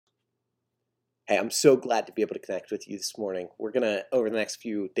Hey, I'm so glad to be able to connect with you this morning. We're going to, over the next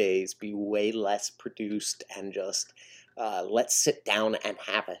few days, be way less produced and just let's sit down and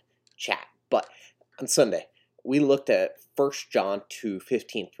have a chat. But on Sunday, we looked at 1 John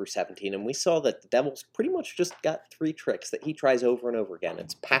 2:15 through 17, and we saw that the devil's pretty much just got three tricks that he tries over and over again.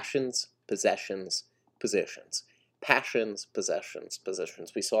 It's passions, possessions, positions. Passions, possessions,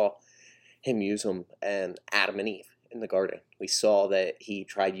 positions. We saw him use them on Adam and Eve in the garden. We saw that he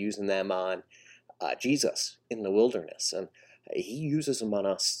tried using them on Jesus in the wilderness, and he uses them on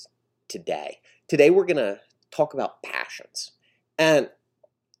us today. Today we're going to talk about passions. And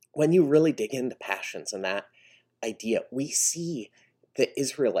when you really dig into passions and that idea, we see the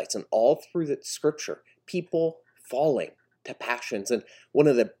Israelites and all through the scripture, people falling to passions. And one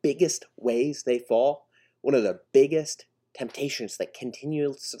of the biggest ways they fall, one of the biggest temptations that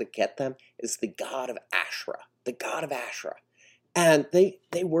continues to get them is the god of Asherah, the god of Asherah. And they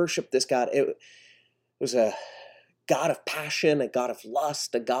worship this god. It was a god of passion, a god of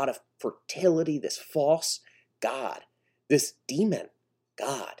lust, a god of fertility, this false god, this demon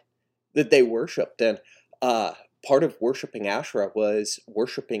god that they worshipped. And part of worshiping Asherah was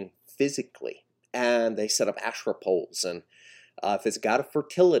worshiping physically. And they set up Asherah poles. And if it's a god of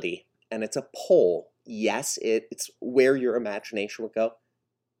fertility and it's a pole, yes, it's where your imagination would go.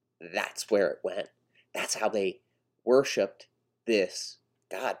 That's where it went. That's how they worshipped this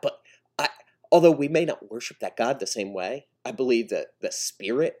god. But although we may not worship that God the same way, I believe that the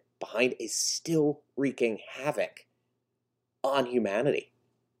spirit behind is still wreaking havoc on humanity.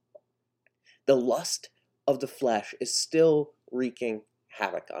 The lust of the flesh is still wreaking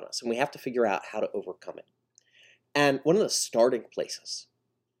havoc on us, and we have to figure out how to overcome it. And one of the starting places,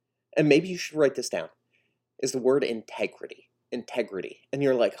 and maybe you should write this down, is the word integrity. Integrity. And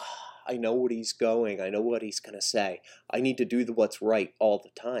you're like, oh, I know what he's going. I know what he's going to say. I need to do what's right all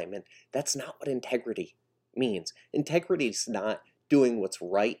the time. And that's not what integrity means. Integrity is not doing what's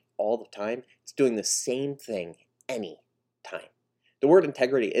right all the time. It's doing the same thing any time. The word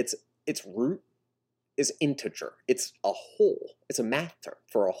integrity, its root is integer. It's a whole. It's a math term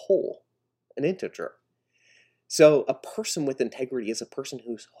for a whole, an integer. So a person with integrity is a person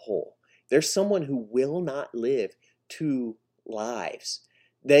who's whole. There's someone who will not live two lives.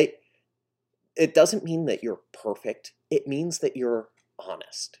 It doesn't mean that you're perfect. It means that you're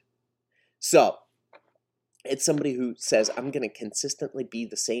honest. So it's somebody who says, I'm going to consistently be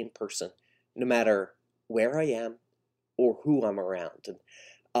the same person no matter where I am or who I'm around. And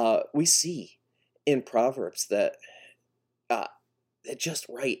we see in Proverbs that it's just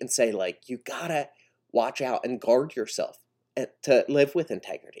right and say, like, you got to watch out and guard yourself to live with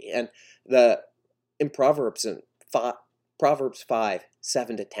integrity. And in Proverbs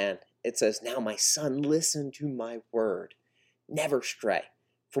 5:7-10, it says, now my son, listen to my word. Never stray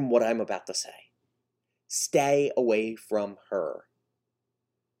from what I'm about to say. Stay away from her.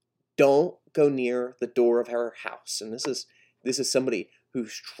 Don't go near the door of her house. And this is somebody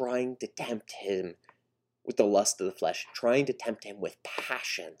who's trying to tempt him with the lust of the flesh, trying to tempt him with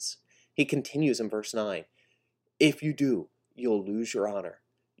passions. He continues in verse 9. If you do, you'll lose your honor.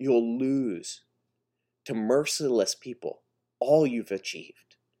 You'll lose to merciless people all you've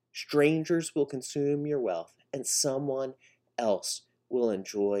achieved. Strangers will consume your wealth, and someone else will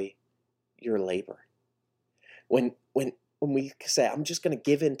enjoy your labor. When we say, I'm just going to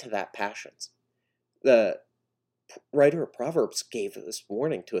give in to that passions, the writer of Proverbs gave this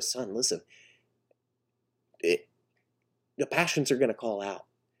warning to his son. Listen, the passions are going to call out,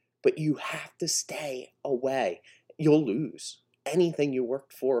 but you have to stay away. You'll lose anything you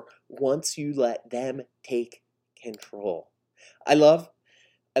worked for once you let them take control. I love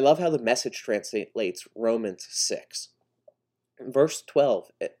how the Message translates Romans 6. In verse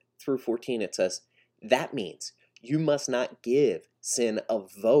 12 through 14, it says, that means you must not give sin a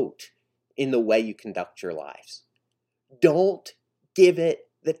vote in the way you conduct your lives. Don't give it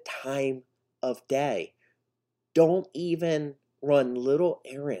the time of day. Don't even run little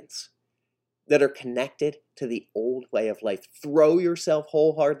errands that are connected to the old way of life. Throw yourself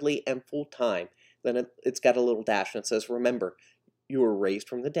wholeheartedly and full time. Then it's got a little dash and it says, remember, you were raised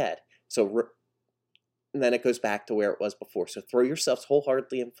from the dead. And then it goes back to where it was before. So throw yourselves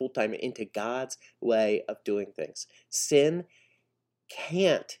wholeheartedly and full time into God's way of doing things. Sin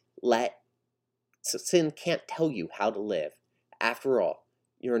can't tell you how to live. After all,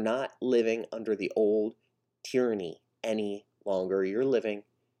 you're not living under the old tyranny any longer. You're living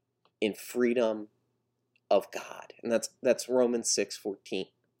in freedom of God. And that's Romans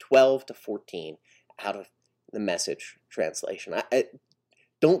 6:12-14 out of the Message translation.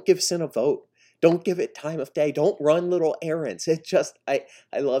 Don't give sin a vote. Don't give it time of day. Don't run little errands. I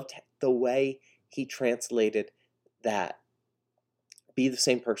loved the way he translated that be the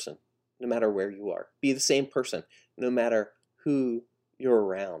same person no matter where you are. Be the same person no matter who you're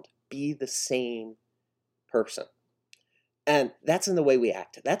around. Be the same person. And that's in the way we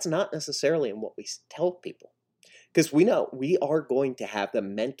act. That's not necessarily in what we tell people. Because we know we are going to have the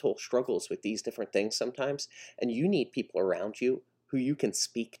mental struggles with these different things sometimes. And you need people around you who you can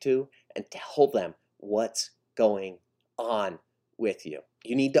speak to and tell them what's going on with you.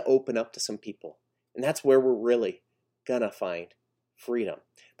 You need to open up to some people. And that's where we're really going to find freedom.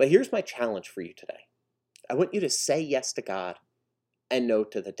 But here's my challenge for you today. I want you to say yes to God and no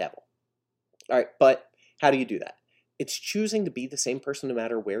to the devil. All right, but how do you do that? It's choosing to be the same person no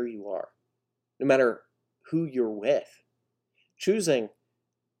matter where you are, no matter who you're with. Choosing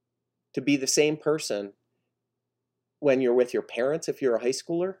to be the same person when you're with your parents, if you're a high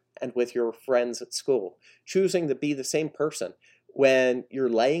schooler, and with your friends at school. Choosing to be the same person when you're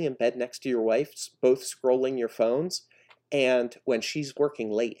laying in bed next to your wife, both scrolling your phones, and when she's working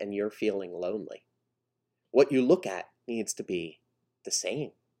late and you're feeling lonely. What you look at needs to be the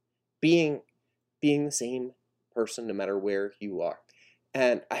same. Being the same person no matter where you are.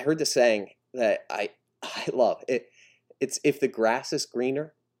 And I heard the saying that I love. It's if the grass is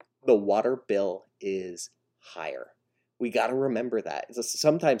greener, the water bill is higher. We got to remember that.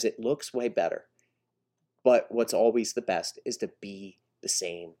 Sometimes it looks way better, but what's always the best is to be the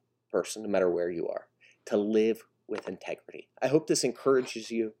same person no matter where you are, to live with integrity. I hope this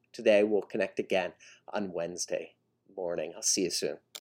encourages you today. We'll connect again on Wednesday morning. I'll see you soon.